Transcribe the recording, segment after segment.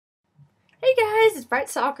Hey guys,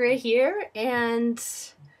 it's Sakura here, and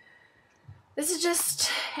this is just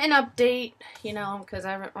an update, because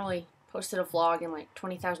I haven't really posted a vlog in like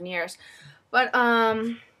 20,000 years. But,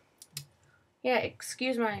 yeah,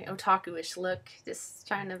 excuse my otaku-ish look, just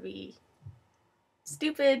trying to be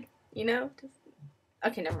stupid,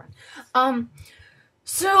 Okay, never mind.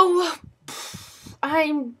 So,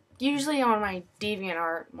 I'm usually on my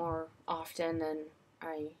DeviantArt more often than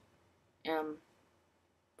I am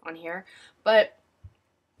on here, but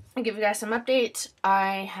I'll give you guys some updates.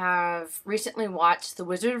 I have recently watched The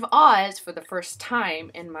Wizard of Oz for the first time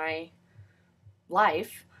in my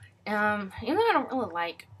life. Even though I don't really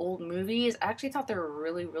like old movies, I actually thought they were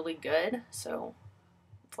really, really good. So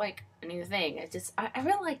it's like a new thing. I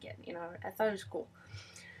really like it. I thought it was cool.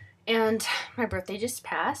 And my birthday just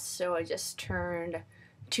passed, so I just turned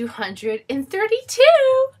 232.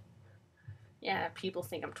 Yeah, people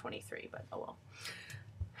think I'm 23, but oh well.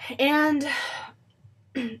 And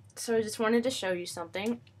so I just wanted to show you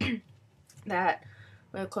something that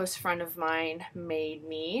a close friend of mine made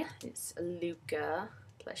me. It's a Luca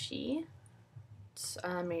plushie. It's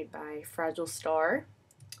made by Fragile Star,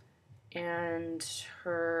 and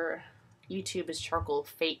her YouTube is Charcoal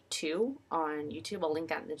Fate 2 on YouTube. I'll link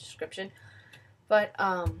that in the description. But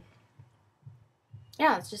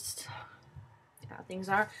yeah, it's just how things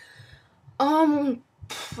are.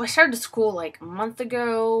 I started school like a month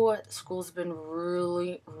ago. School's been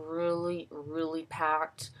really, really, really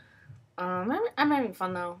packed. I'm having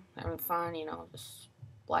fun though. Having fun, just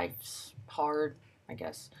life's hard, I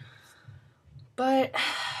guess. But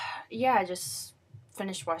yeah, I just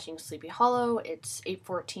finished watching Sleepy Hollow. It's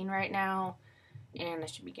 8:14 right now, and I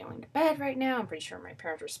should be going to bed right now. I'm pretty sure my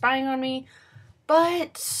parents were spying on me.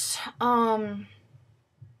 But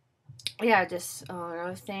yeah, just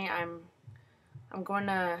another thing. I'm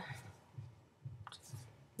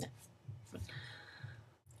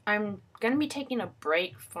gonna be taking a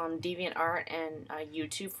break from DeviantArt and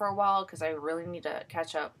YouTube for a while because I really need to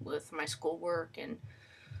catch up with my schoolwork and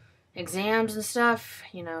exams and stuff,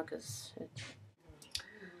 because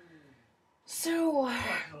so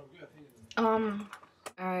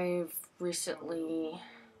I've recently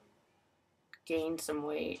gained some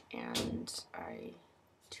weight, and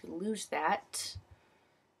to lose that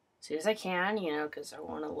as soon as I can, because I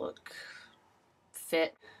want to look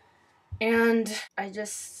fit. And I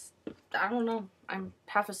don't know. I'm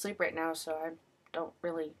half asleep right now, so I don't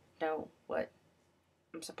really know what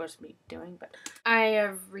I'm supposed to be doing. But I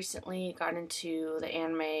have recently got into the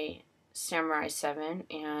anime Samurai 7,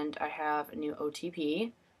 and I have a new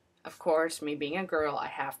OTP. Of course, me being a girl, I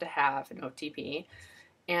have to have an OTP.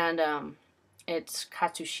 And it's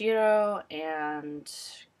Katsushiro and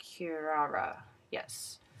Kirara.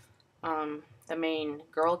 Yes. The main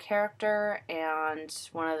girl character and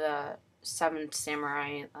one of the 7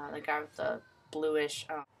 samurai, the guy with the bluish,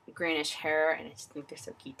 greenish hair, and I just think they're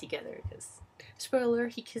so cute together because, spoiler,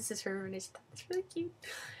 he kisses her and it's really cute.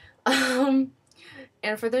 And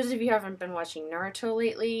for those of you who haven't been watching Naruto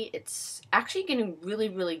lately, it's actually getting really,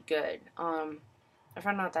 really good. I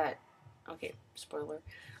found out that, okay, spoiler,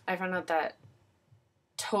 I found out that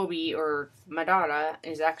Tobi, or Madara,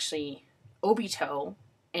 is actually Obito,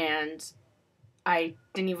 and I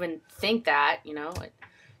didn't even think that,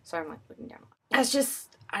 so I'm like looking down. That's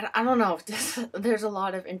just, I don't know, there's a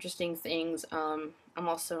lot of interesting things. I'm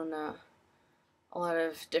also in a lot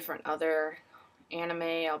of different other anime.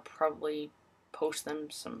 I'll probably post them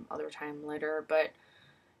some other time later, but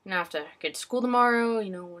I have to get to school tomorrow,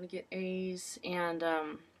 want to get A's, and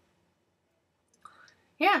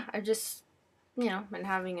yeah, I've just, been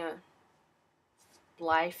having a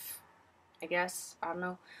life, I guess, I don't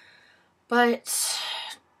know. But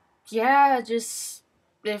yeah, just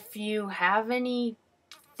if you have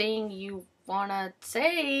anything you want to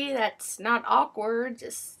say that's not awkward,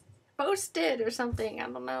 just post it or something. I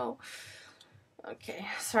don't know. Okay,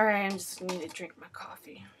 sorry, I just need to drink my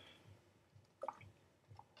coffee.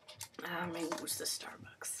 Maybe it was the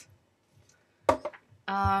Starbucks.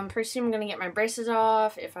 Pretty soon I'm gonna get my braces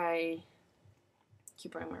off if I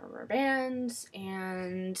keep wearing my rubber bands,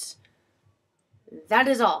 and that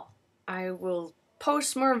is all. I will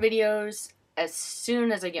post more videos as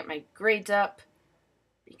soon as I get my grades up,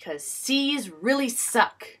 because C's really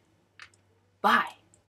suck. Bye.